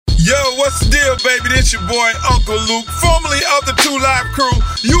Yo, what's the deal, baby? This your boy, Uncle Luke, formerly of the 2 Live Crew.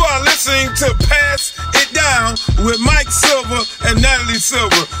 You are listening to Pass It Down with Mike Silver and Natalie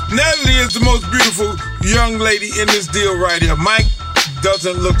Silver. Natalie is the most beautiful young lady in this deal right here. Mike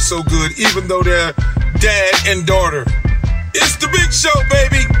doesn't look so good, even though they're dad and daughter. It's the big show,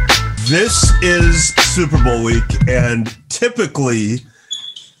 baby. This is Super Bowl week, and typically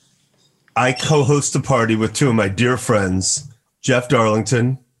I co-host a party with 2 of my dear friends, Jeff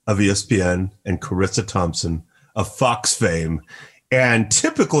Darlington of ESPN and Carissa Thompson of Fox fame. And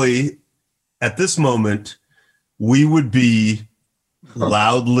typically at this moment, we would be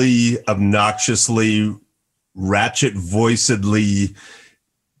loudly, obnoxiously, ratchet-voicedly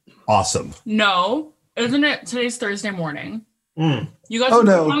awesome. No, isn't it? Today's Thursday morning. You guys are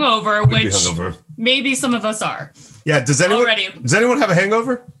hungover, which maybe some of us are. Yeah, does anyone have a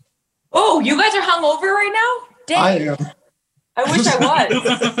hangover? Oh, you guys are hungover right now? Dang. I am. I wish I was.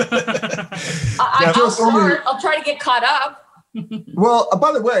 I'll try to get caught up. Well,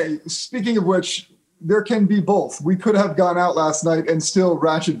 by the way, speaking of which, there can be both. We could have gone out last night and still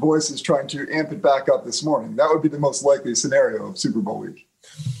ratchet voices trying to amp it back up this morning. That would be the most likely scenario of Super Bowl week.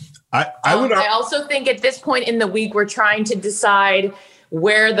 I also think at this point in the week, we're trying to decide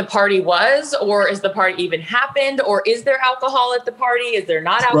where the party was, or is the party even happened, or is there alcohol at the party? Is there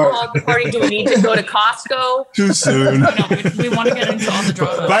not alcohol at the party? Do we need to go to Costco? Too soon. We want to get into all the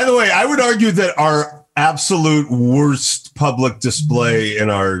drama. By the way, I would argue that our absolute worst public display in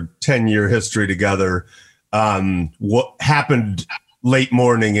our 10-year history together what happened late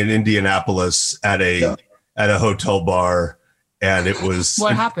morning in Indianapolis at a hotel bar. And it was...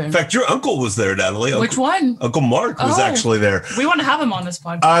 What happened? In fact, your uncle was there, Natalie. Which one? Uncle Mark was actually there. We want to have him on this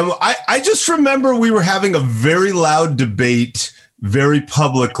podcast. I just remember we were having a very loud debate very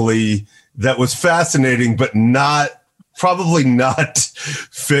publicly that was fascinating, but probably not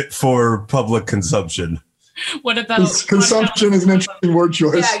fit for public consumption. What if that? Consumption is an interesting word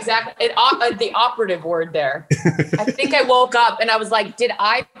choice. Yeah, exactly. The operative word there. I think I woke up and I was like, did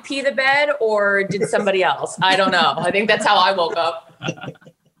I pee the bed or did somebody else? I don't know. I think that's how I woke up.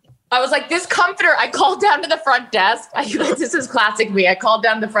 I was like, this comforter, I called down to the front desk. This is classic me. I called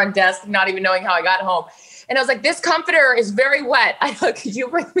down to the front desk, not even knowing how I got home. And I was like, this comforter is very wet. I go, could you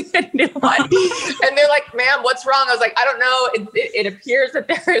bring me a new one? And they're like, ma'am, what's wrong? I was like, I don't know. It appears that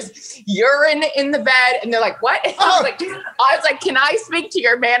there is urine in the bed. And they're like, what? I was like, can I speak to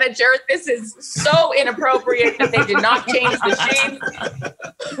your manager? This is so inappropriate that they did not change the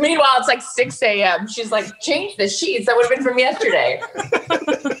sheets. Meanwhile, it's like 6 a.m. She's like, change the sheets. That would have been from yesterday.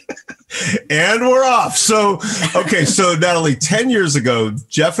 And we're off. So Natalie, 10 years ago,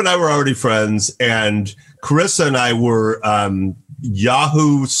 Jeff and I were already friends, and Carissa and I were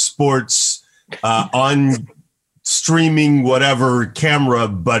Yahoo Sports on streaming whatever camera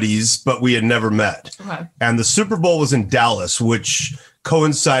buddies, but we had never met. Okay. And the Super Bowl was in Dallas, which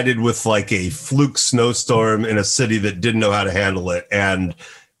coincided with like a fluke snowstorm in a city that didn't know how to handle it. And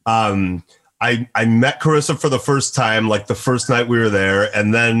I met Carissa for the first time, like the first night we were there,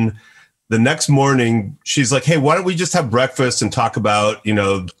 and then the next morning, she's like, hey, why don't we just have breakfast and talk about,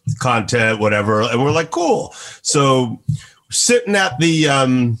 content, whatever. And we're like, cool. So sitting at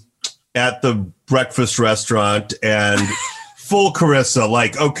the breakfast restaurant and full Carissa,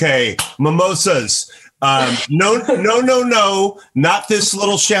 like, okay, mimosas. No, not this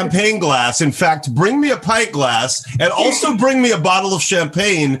little champagne glass. In fact, bring me a pint glass and also bring me a bottle of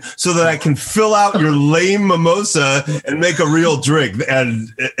champagne so that I can fill out your lame mimosa and make a real drink. And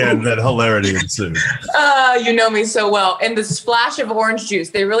then hilarity ensued. You know me so well. And the splash of orange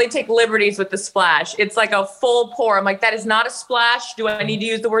juice, they really take liberties with the splash. It's like a full pour. I'm like, that is not a splash. Do I need to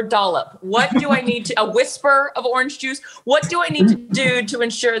use the word dollop? What do I need a whisper of orange juice? What do I need to do to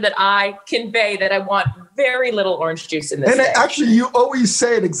ensure that I convey that I want very little orange juice in this? And actually, you always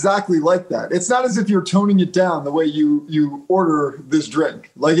say it exactly like that. It's not as if you're toning it down the way you order this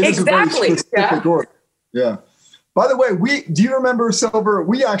drink. Like it is a very specific order. Yeah. By the way, do you remember, Silver?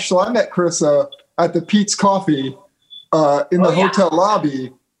 I met Carissa at the Pete's Coffee in the hotel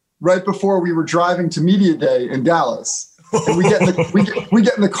lobby right before we were driving to Media Day in Dallas. And we get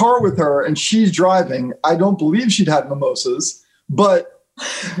in the car with her, and she's driving. I don't believe she'd had mimosas, but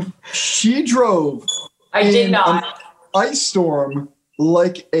she drove. I did not. An ice storm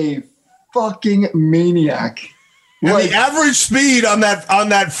like a fucking maniac. And the average speed on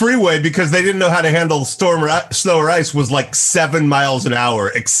that freeway, because they didn't know how to handle snow or ice, was like 7 miles an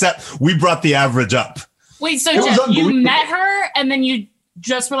hour, except we brought the average up. Wait, so Jeff, you met her and then you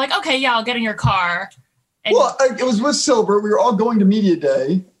just were like, okay, yeah, I'll get in your car. Well, it was with Silver. We were all going to Media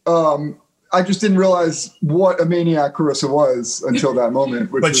Day. I just didn't realize what a maniac Carissa was until that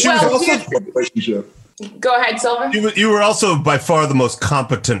moment. Which but she was also a relationship. Go ahead, Silver. You were also by far the most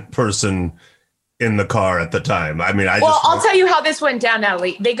competent person in the car at the time. I mean, I'll tell you how this went down,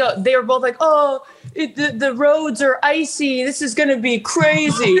 Natalie. They were both like, "Oh, the roads are icy. This is going to be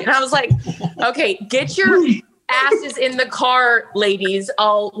crazy." And I was like, "Okay, get your asses in the car, ladies.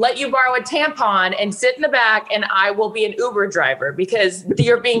 I'll let you borrow a tampon and sit in the back, and I will be an Uber driver because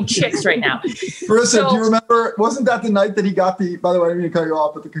you're being chicks right now." Carissa, do you remember? Wasn't that the night that he got the? By the way, I didn't mean to cut you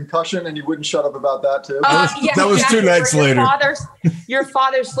off, but the concussion, and you wouldn't shut up about that too. That was 2 nights later. Your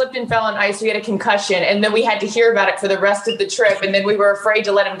father slipped and fell on ice. So he had a concussion, and then we had to hear about it for the rest of the trip. And then we were afraid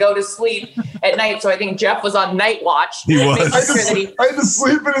to let him go to sleep at night. So I think Jeff was on night watch. He was. I had to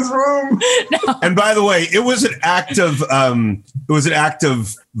sleep in his room. No. And by the way, it was an act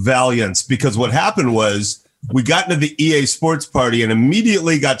of valiance, because what happened was we got into the EA Sports party and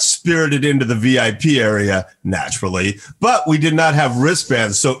immediately got spirited into the VIP area, naturally, but we did not have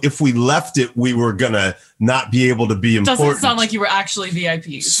wristbands. So if we left it, we were going to not be able to be important. Doesn't sound like you were actually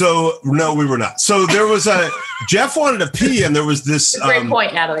VIP. So no, we were not. So there was Jeff wanted to pee, and there was this. Great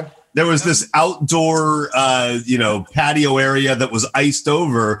point, Natalie. There was this outdoor, patio area that was iced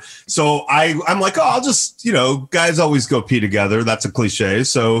over. So I'm like, I'll just, guys always go pee together. That's a cliche.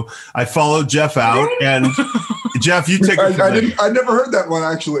 So I followed Jeff out, and Jeff, you take it from there. I never heard that one,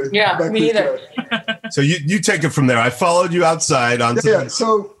 actually. Yeah, me either. So you take it from there. I followed you outside onto. Yeah.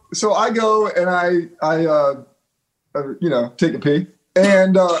 So I go and I take a pee.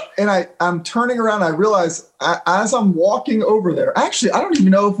 And I'm turning around. I realize as I'm walking over there, actually, I don't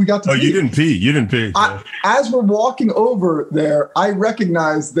even know if we got to pee. You didn't pee. You didn't pee. As we're walking over there, I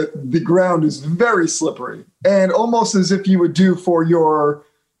recognize that the ground is very slippery, and almost as if you would do for your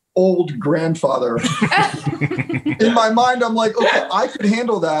old grandfather. In my mind, I'm like, okay, I could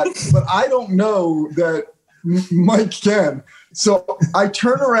handle that, but I don't know that Mike can. So I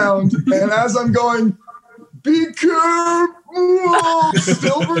turn around, and as I'm going, be careful,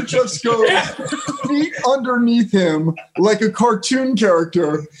 Silver just goes feet underneath him like a cartoon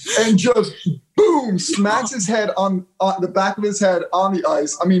character and just boom, smacks his head on the back of his head on the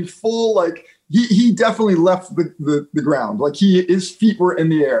ice. I mean, full, like he definitely left the ground. Like his feet were in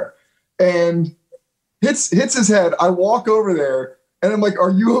the air and hits his head. I walk over there and I'm like, "Are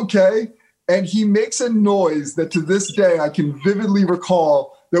you okay?" And he makes a noise that to this day I can vividly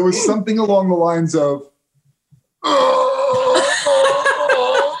recall. There was something along the lines of,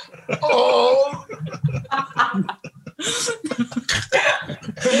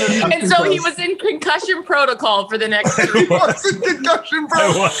 And so he was in concussion protocol for the next 3 He was in concussion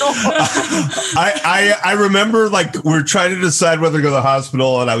protocol. I remember, like, we're trying to decide whether to go to the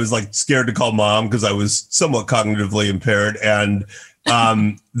hospital, and I was like scared to call mom because I was somewhat cognitively impaired, and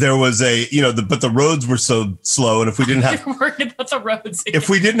there was but the roads were so slow, and if we didn't have You're worried about the roads again. if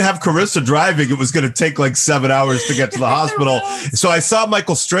we didn't have Carissa driving, it was going to take like 7 hours to get to the hospital. So I saw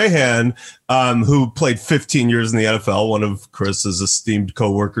Michael Strahan, who played 15 years in the NFL, one of Carissa's esteemed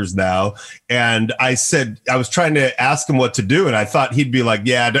coworkers now. And I was trying to ask him what to do, and I thought he'd be like,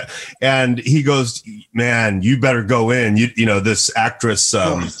 "Yeah." And he goes, "Man, you better go in. This actress,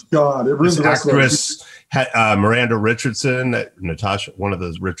 Miranda Richardson, Natasha, one of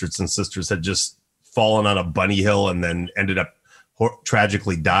those Richardson sisters, had just fallen on a bunny hill and then ended up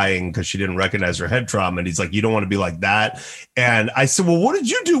tragically dying because she didn't recognize her head trauma." And he's like, "You don't want to be like that." And I said, "Well, what did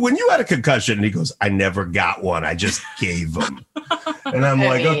you do when you had a concussion?" And he goes, "I never got one. I just gave them." And I'm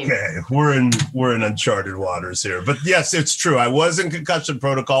like, okay, we're in uncharted waters here. But yes, it's true. I was in concussion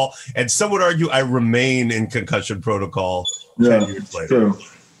protocol, and some would argue I remain in concussion protocol 10 years later. True.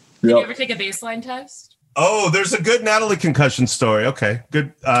 Did you ever take a baseline test? Oh, there's a good Natalie concussion story. Okay,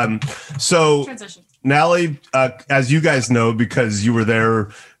 good. So Transition. Natalie, as you guys know, because you were there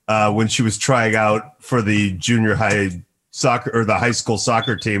when she was trying out for the junior high soccer or the high school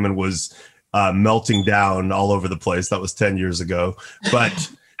soccer team and was melting down all over the place. That was 10 years ago. But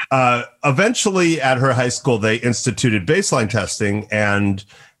eventually at her high school, they instituted baseline testing. And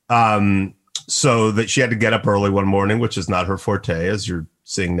so that she had to get up early one morning, which is not her forte, as you're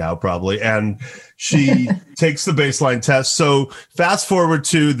seeing now probably. And she takes the baseline test. So fast forward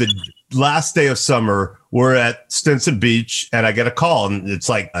to the last day of summer, we're at Stinson Beach and I get a call, and it's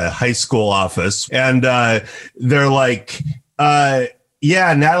like a high school office. And they're like,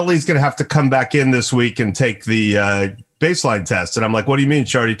 yeah, Natalie's going to have to come back in this week and take the baseline test. And I'm like, "What do you mean?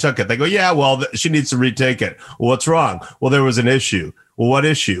 She already took it." They go, "Yeah, well, she needs to retake it." "Well, what's wrong?" "Well, there was an issue." "Well, what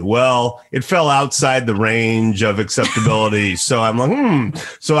issue?" "Well, it fell outside the range of acceptability." So I'm like,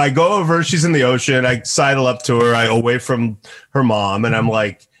 So I go over, she's in the ocean. I sidle up to her. I away from her mom. And I'm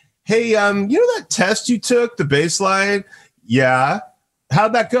like, hey, you know that test you took, the baseline? Yeah.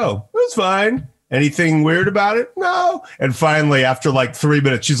 How'd that go? It was fine. Anything weird about it? No. And finally, after like 3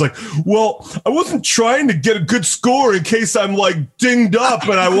 minutes, she's like, well, I wasn't trying to get a good score in case I'm like dinged up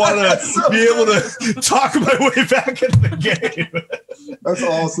and I want to be able to talk my way back into the game. That's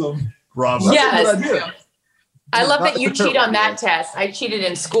awesome. Bravo. Yes. I love that you cheat on that test. I cheated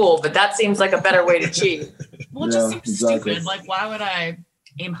in school, but that seems like a better way to cheat. Well, it just seems stupid. Like, why would I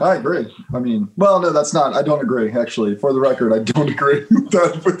aim high? I agree. I mean, well, no, that's not. I don't agree, actually. For the record, I don't agree with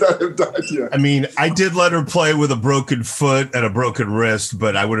that idea. I mean, I did let her play with a broken foot and a broken wrist,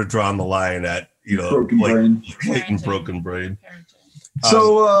 but I would have drawn the line at, broken brain. Broken brain.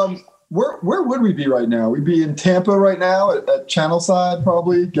 So, where would we be right now? We'd be in Tampa right now at Channelside,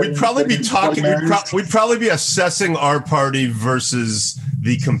 probably. We'd probably be talking. We'd probably be assessing our party versus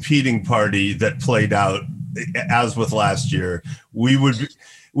the competing party that played out as with last year. We would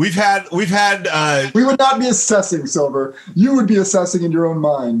not be assessing, Silver. You would be assessing in your own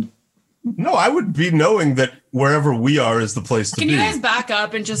mind. No, I would be knowing that wherever we are is the place to be. Can you guys back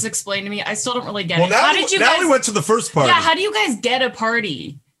up and just explain to me? I still don't really get it. How did you guys? We went to the first party. Yeah, how do you guys get a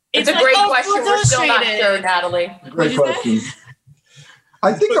party? It's a great question. We're still not sure, Natalie. Great question.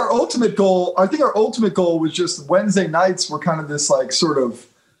 I think our ultimate goal was just Wednesday nights were kind of this like sort of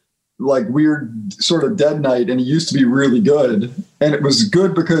like weird sort of dead night, and it used to be really good. And it was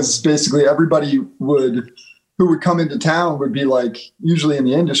good because basically everybody who would come into town would be like usually in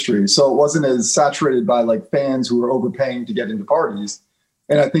the industry. So it wasn't as saturated by like fans who were overpaying to get into parties.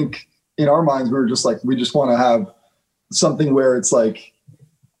 And I think in our minds, we were just like, we just want to have something where it's like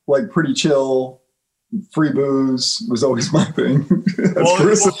pretty chill, free booze was always my thing.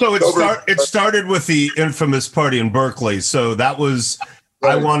 It started with the infamous party in Berkeley. So that was,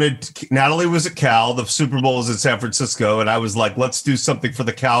 right. Natalie was at Cal, the Super Bowl was in San Francisco. And I was like, let's do something for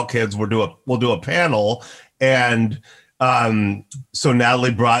the Cal kids. We'll do a panel. And so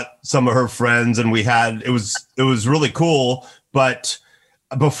Natalie brought some of her friends and it was really cool. But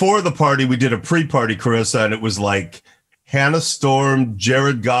before the party, we did a pre-party, Carissa, and it was like Hannah Storm,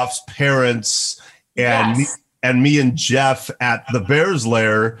 Jared Goff's parents, and me and Jeff at the Bears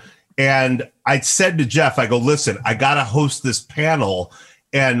Lair. And I said to Jeff, I go, listen, I got to host this panel,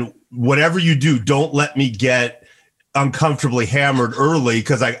 and whatever you do, don't let me get uncomfortably hammered early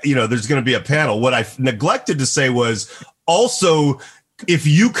because there's going to be a panel. What I neglected to say was also, if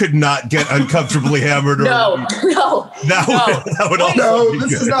you could not get uncomfortably hammered early, that would also be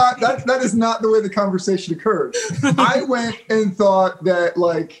this good. Is not that is not the way the conversation occurred. I went and thought that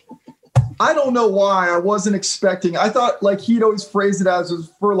like, I don't know why I wasn't expecting. I thought like he'd always phrase it as was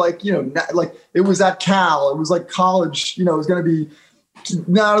for like, like it was at Cal. It was like college, it was going to be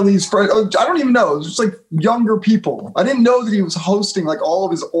Natalie's friend. I don't even know. It was just like younger people. I didn't know that he was hosting like all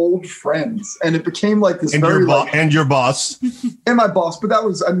of his old friends, and it became like this. And your boss, and my boss. But that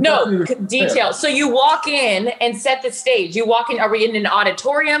was detail. So you walk in and set the stage. You walk in. Are we in an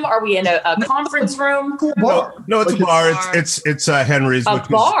auditorium? Are we in a conference room? Bar. No, it's a bar. It's Henry's. A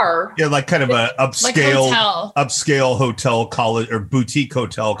bar. Like kind of a upscale, like upscale hotel college or boutique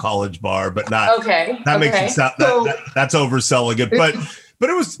hotel college bar, but not. Okay. That makes it sound that's overselling it, but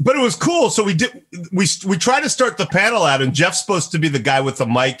it was cool. So we tried to start the panel out, and Jeff's supposed to be the guy with the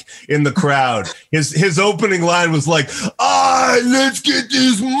mic in the crowd. His opening line was like, let's get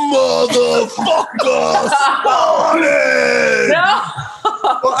these motherfuckers started. No.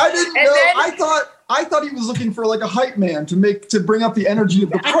 Well, I didn't know. I thought he was looking for like a hype man to bring up the energy of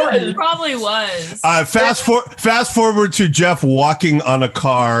the party. It probably was. Fast forward to Jeff walking on a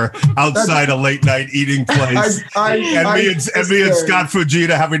car outside a late night eating place, and me and Scott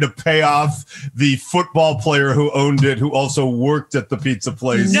Fujita having to pay off the football player who owned it, who also worked at the pizza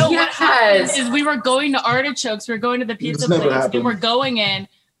place. No, what happened is we were going to Artichokes. We were going to the pizza place, and we're going in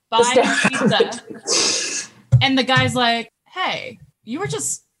buying pizza, and the guy's like, "Hey, you were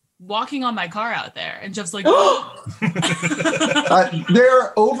just walking on my car out there," and Jeff's like, they have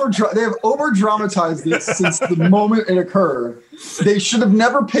over dramatized this since the moment it occurred. They should have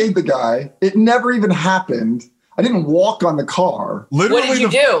never paid the guy. It never even happened. I didn't walk on the car. Literally, what did you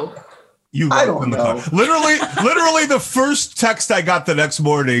do? I don't know. Literally, the first text I got the next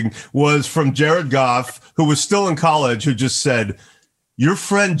morning was from Jared Goff, who was still in college, who just said, "Your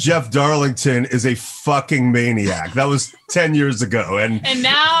friend Jeff Darlington is a fucking maniac." That was 10 years ago. And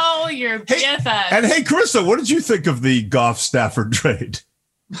now you're BFF. And hey, Carissa, what did you think of the Goff Stafford trade?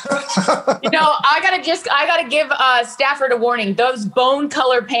 I gotta give Stafford a warning. Those bone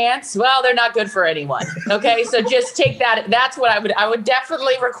color pants, well, they're not good for anyone. Okay. So just take that. That's what I would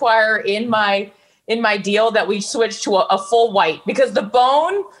definitely require in my deal that we switch to a full white, because the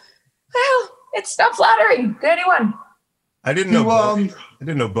bone, Well, it's not flattering to anyone. I didn't know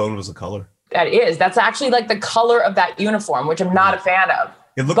bone was a color. That's actually like the color of that uniform, which I'm not a fan of.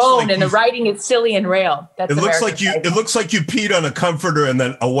 It looks bone, like and the writing is silly and rail. That's it looks like you. It looks like you peed on a comforter and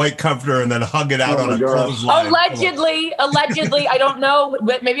then a white comforter and then hung it out on a clothesline. Allegedly, I don't know,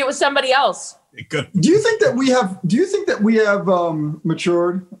 but maybe it was somebody else. Do you think that we have? Do you think that we have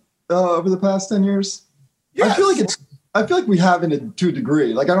matured over the past 10 years? Yes. I feel like we have to a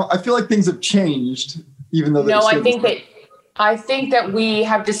degree. Like I feel like things have changed, even though. No, I think that we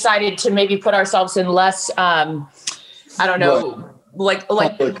have decided to maybe put ourselves in less. I don't know. Right. Like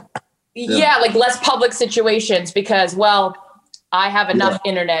public. Like less public situations because, well, I have enough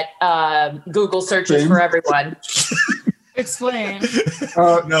internet Google searches for everyone. Explain.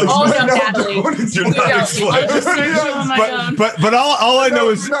 Natalie. But all I know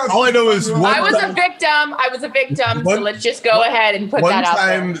is I was a victim. So let's just go ahead and put that out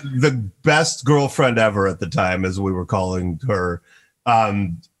there. One time, the best girlfriend ever at the time, as we were calling her,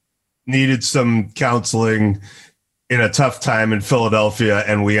 needed some counseling in a tough time in Philadelphia,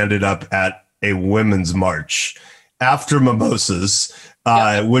 and we ended up at a women's march after mimosas,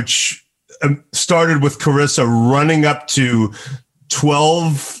 which started with Carissa running up to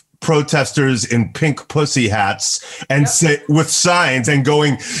 12 protesters in pink pussy hats and with signs and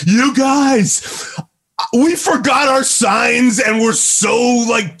going, "You guys, we forgot our signs and we're so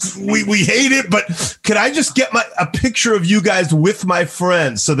like we hate it, but could I just get a picture of you guys with my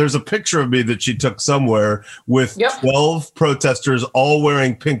friends?" So there's a picture of me that she took somewhere with 12 protesters all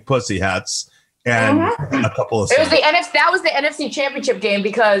wearing pink pussy hats and a couple of signs. That was the NFC Championship game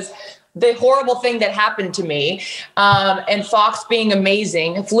because the horrible thing that happened to me and Fox being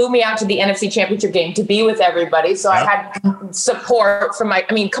amazing flew me out to the NFC Championship game to be with everybody. So I had support from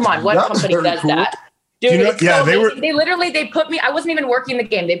come on, what company does that? Dude, they put me, I wasn't even working the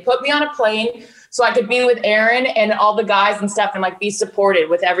game. They put me on a plane so I could be with Aaron and all the guys and stuff and like be supported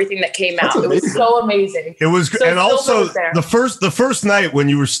with everything that came out. It was so amazing. It was, and also the first night when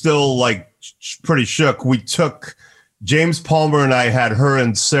you were still like pretty shook, we took James Palmer and I had her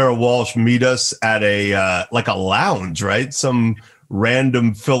and Sarah Walsh meet us at a lounge, right? Some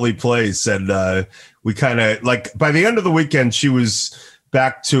random Philly place. And we kind of like by the end of the weekend, she was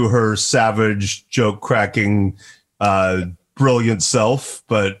back to her savage joke cracking, brilliant self.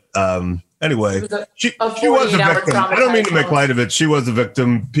 But anyway, she was a victim. I don't mean to make light of it. She was a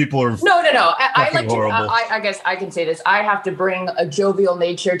victim. People are no. I guess I can say this. I have to bring a jovial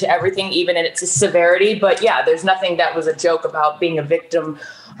nature to everything, even in its severity. But yeah, there's nothing that was a joke about being a victim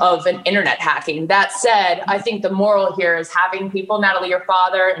of an internet hacking. That said, I think the moral here is having people, Natalie, your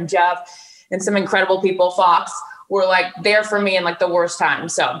father and Jeff, and some incredible people, Fox, were like there for me in like the worst time.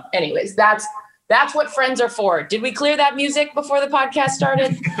 So anyways, that's what friends are for. Did we clear that music before the podcast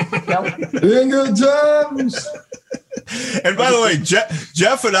started? No. In good times. And by the way,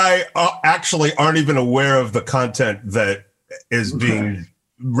 Jeff and I actually aren't even aware of the content that is being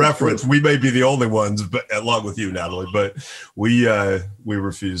referenced. We may be the only ones, but along with you, Natalie, but we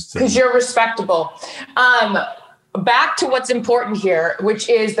refuse to. Because you're respectable. Back to what's important here, which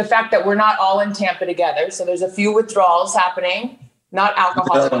is the fact that we're not all in Tampa together. So there's a few withdrawals happening, not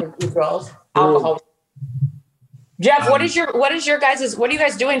alcoholic withdrawals. Alcohol. Jeff, what are you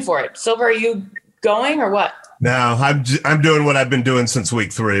guys doing for it? Silver, are you going or what? No, I'm doing what I've been doing since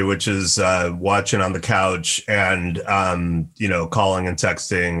week 3, which is watching on the couch and calling and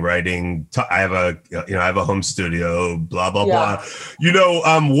texting, writing. I have a home studio, blah blah blah.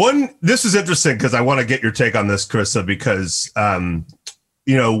 This is interesting because I want to get your take on this, Carissa, because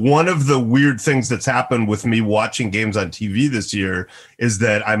one of the weird things that's happened with me watching games on TV this year is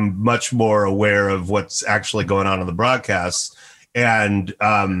that I'm much more aware of what's actually going on in the broadcast, and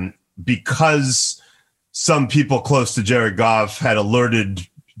because some people close to Jared Goff had alerted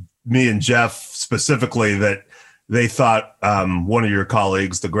me and Jeff specifically that they thought one of your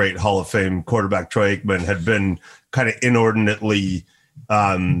colleagues, the great Hall of Fame quarterback Troy Aikman, had been kind of inordinately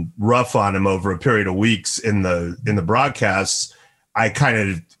rough on him over a period of weeks in the broadcasts. I kind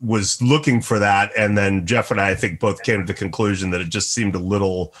of was looking for that. And then Jeff and I think both came to the conclusion that it just seemed a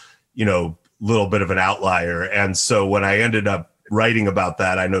little bit of an outlier. And so when I ended up writing about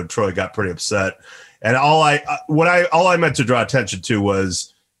that, I know Troy got pretty upset. And all I meant to draw attention to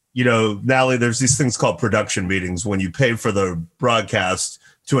was, Natalie, there's these things called production meetings. When you pay for the broadcast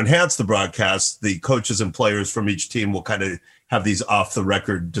to enhance the broadcast, the coaches and players from each team will kind of have these off the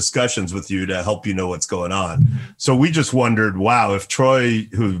record discussions with you to help you know what's going on. So we just wondered, wow, if Troy,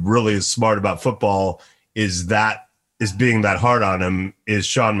 who really is smart about football, is being that hard on him, is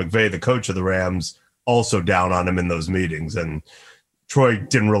Sean McVay, the coach of the Rams, also down on him in those meetings? And Troy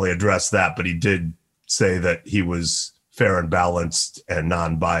didn't really address that, but he did say that he was fair and balanced and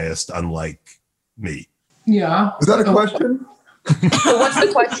non-biased, unlike me. Yeah. Is that a question? What's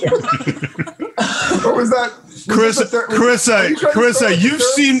the question? Or was that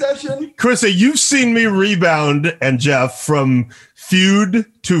Carissa, you've seen me rebound, and Jeff, from feud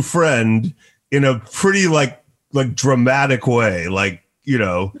to friend in a pretty like dramatic way, like, you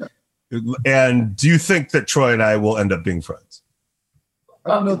know. And do you think that Troy and I will end up being friends?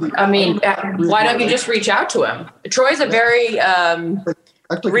 I mean, why don't you just reach out to him? Troy's a very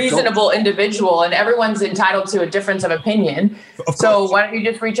reasonable individual, and everyone's entitled to a difference of opinion. So why don't you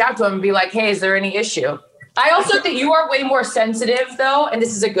just reach out to him and be like, hey, is there any issue? I also think you are way more sensitive, though, and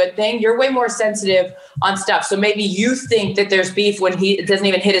this is a good thing. You're way more sensitive on stuff. So maybe you think that there's beef when it doesn't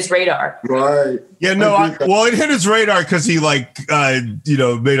even hit his radar. Right. Yeah, no, it hit his radar because he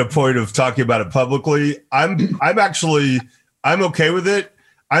made a point of talking about it publicly. I'm okay with it.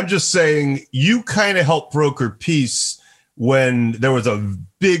 I'm just saying you kind of helped broker peace when there was a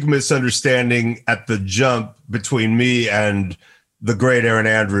big misunderstanding at the jump between me and the great Erin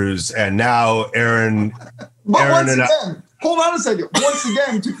Andrews, and now Erin. Hold on a second. Once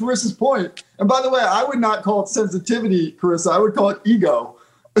again, to Carissa's point, and by the way, I would not call it sensitivity, Carissa. I would call it ego.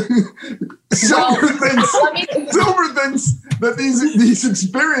 Silver thinks that these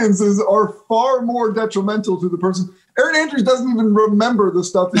experiences are far more detrimental to the person. Erin Andrews doesn't even remember the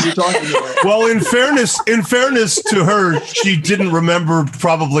stuff that you're talking about. Well, in fairness to her, she didn't remember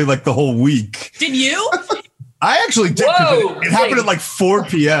probably like the whole week. Did you? I actually did. It happened at like 4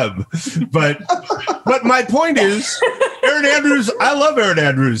 p.m. But my point is, Erin Andrews. I love Erin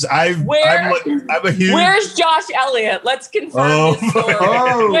Andrews. I'm a huge. Where's Josh Elliott? Let's confirm this story.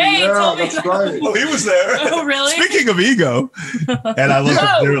 That's right. Oh, he was there. Oh, really? Speaking of ego, and I love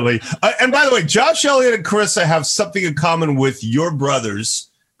him dearly. And by the way, Josh Elliott and Carissa have something in common with your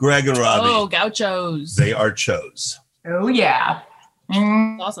brothers, Greg and Robbie. Oh, gauchos. They are Chos. Oh yeah.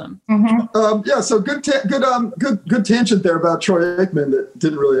 Awesome. Yeah, so good tangent there about Troy Aikman that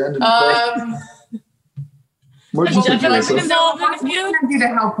didn't really end in what did you think, Carissa? To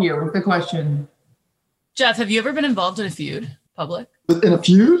help you with the question. Jeff, have you ever been involved in a feud, public? In a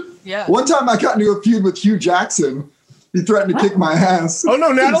feud? Yeah. One time I got into a feud with Hugh Jackson. He threatened to kick my ass. Oh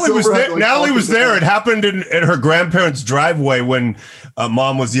no, Natalie was there. Natalie was there. It happened in her grandparents' driveway when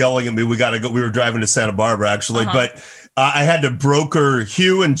Mom was yelling at me. We got to go. We were driving to Santa Barbara actually, but. I had to broker.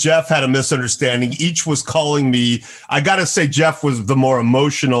 Hugh and Jeff had a misunderstanding. Each was calling me. I got to say, Jeff was the more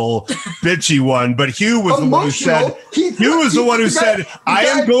emotional, bitchy one, but Hugh was the one who said, I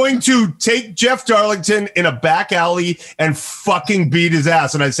am going to take Jeff Darlington in a back alley and fucking beat his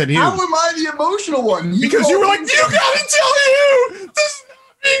ass. And I said, Hugh. How am I the emotional one? Because you were like, you got to tell Hugh. This is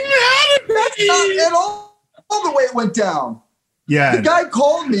not being mad at me. That's not at all the way it went down. Yeah. The guy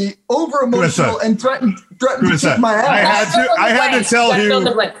called me over emotional and threatened to kick my ass. I had to tell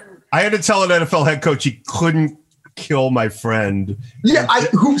Hugh. I had to tell an NFL head coach he couldn't kill my friend. Yeah,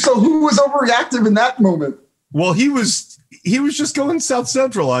 who was overreactive in that moment? Well, he was just going South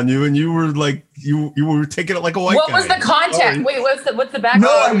Central on you, and you were like you were taking it like a white guy. What was the context? Wait, what's the background? No,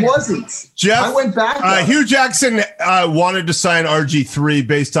 I wasn't. Jeff, I went back. Hugh Jackson wanted to sign RG3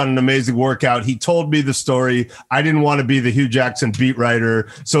 based on an amazing workout. He told me the story. I didn't want to be the Hugh Jackson beat writer,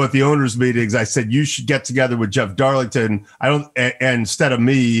 so at the owners' meetings, I said you should get together with Jeff Darlington. Instead of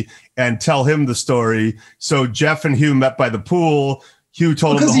me, and tell him the story. So Jeff and Hugh met by the pool. Hugh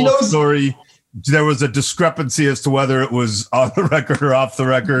told him the whole story. There was a discrepancy as to whether it was on the record or off the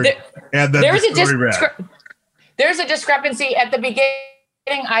record. And then there's a discrepancy at the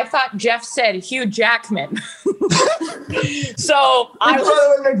beginning. I thought Jeff said Hugh Jackman. So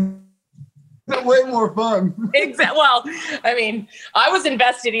way more fun. Exactly. Well, I mean, I was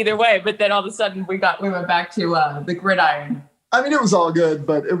invested either way, but then all of a sudden we went back to the gridiron. I mean, it was all good,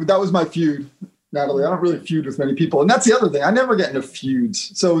 but that was my feud. Natalie, I don't really feud with many people. And that's the other thing. I never get into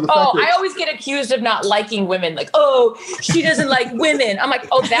feuds. So I always get accused of not liking women. Like, oh, she doesn't like women. I'm like,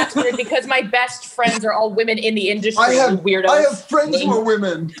 oh, that's weird because my best friends are all women in the industry. I have weirdos. Friends who are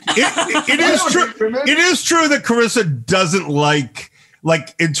women. It is true. It is true that Carissa doesn't like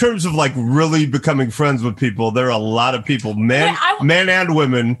in terms of like really becoming friends with people, there are a lot of people, men and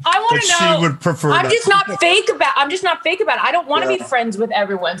women, that she would prefer. I'm just not fake about it. I don't want to be friends with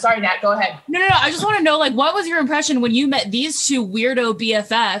everyone. Sorry, Nat, go ahead. No. I just want to know, like, what was your impression when you met these two weirdo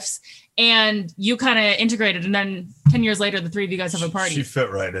BFFs and you kind of integrated, and then 10 years later, the three of you guys have a party? She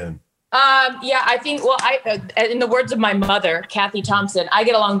fit right in. Yeah, I think, well, in the words of my mother, Kathy Thompson, I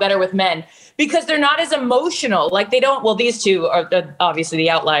get along better with men because they're not as emotional. Like they don't, well, these two are obviously the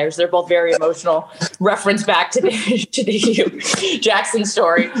outliers. They're both very emotional. Reference back to the Hugh Jackson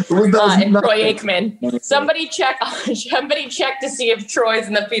story and Troy Aikman. Somebody check to see if Troy's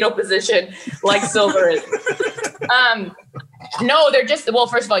in the fetal position like Silver is. No, they're just, well,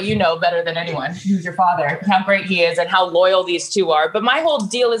 first of all, you know better than anyone who's your father, how great he is and how loyal these two are. But my whole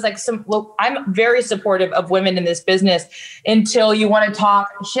deal is like I'm very supportive of women in this business until you want to talk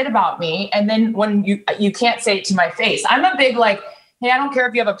shit about me. And then when you can't say it to my face, I'm a big like, hey, I don't care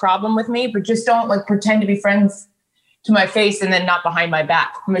if you have a problem with me, but just don't like pretend to be friends to my face and then not behind my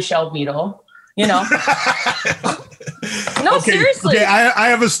back. Michelle Beadle, you know? No, okay, seriously. Okay, I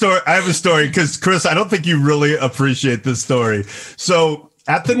have a story because Chris, I don't think you really appreciate this story. So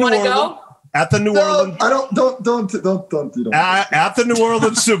at the New Orleans, at the New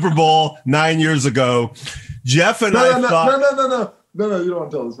Orleans Super Bowl 9 years ago, Jeff and I thought No, you don't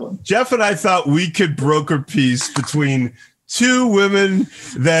want to tell this one. Jeff and I thought we could broker peace between two women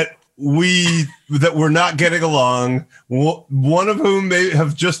that were not getting along, one of whom may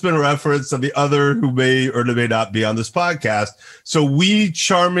have just been referenced and the other who may or may not be on this podcast. So we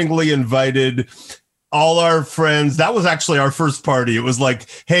charmingly invited all our friends. That was actually our first party. It was like,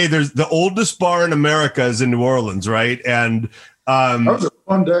 hey, there's the oldest bar in America is in New Orleans, right? And that was a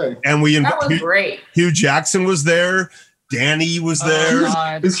fun day. And that was great. Hugh Jackson was there. Danny was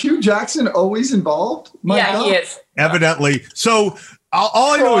there. Is Hugh Jackson always involved? He is. Evidently. So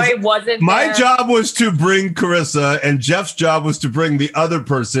all I know is my job was to bring Carissa and Jeff's job was to bring the other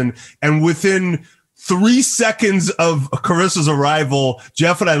person. And within 3 seconds of Carissa's arrival,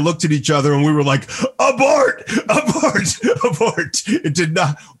 Jeff and I looked at each other and we were like, abort. It did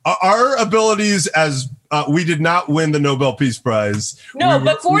not. Our abilities as we did not win the Nobel Peace Prize. No,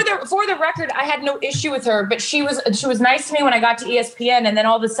 but for the record, I had no issue with her. But she was nice to me when I got to ESPN, and then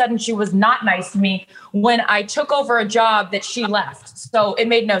all of a sudden she was not nice to me when I took over a job that she left. So it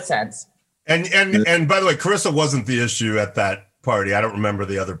made no sense. And by the way, Carissa wasn't the issue at that party. I don't remember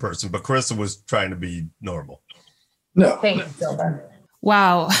the other person, but Carissa was trying to be normal. No, thank you, Silver.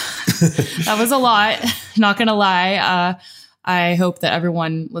 Wow, that was a lot. Not gonna lie. I hope that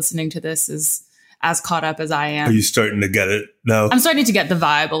everyone listening to this is as caught up as I am. Are you starting to get it now? I'm starting to get the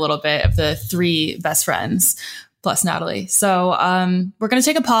vibe a little bit of the three best friends plus Natalie. So we're going to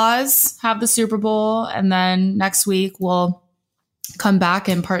take a pause, have the Super Bowl, and then next week we'll come back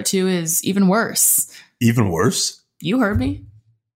and part 2 is even worse. Even worse? You heard me.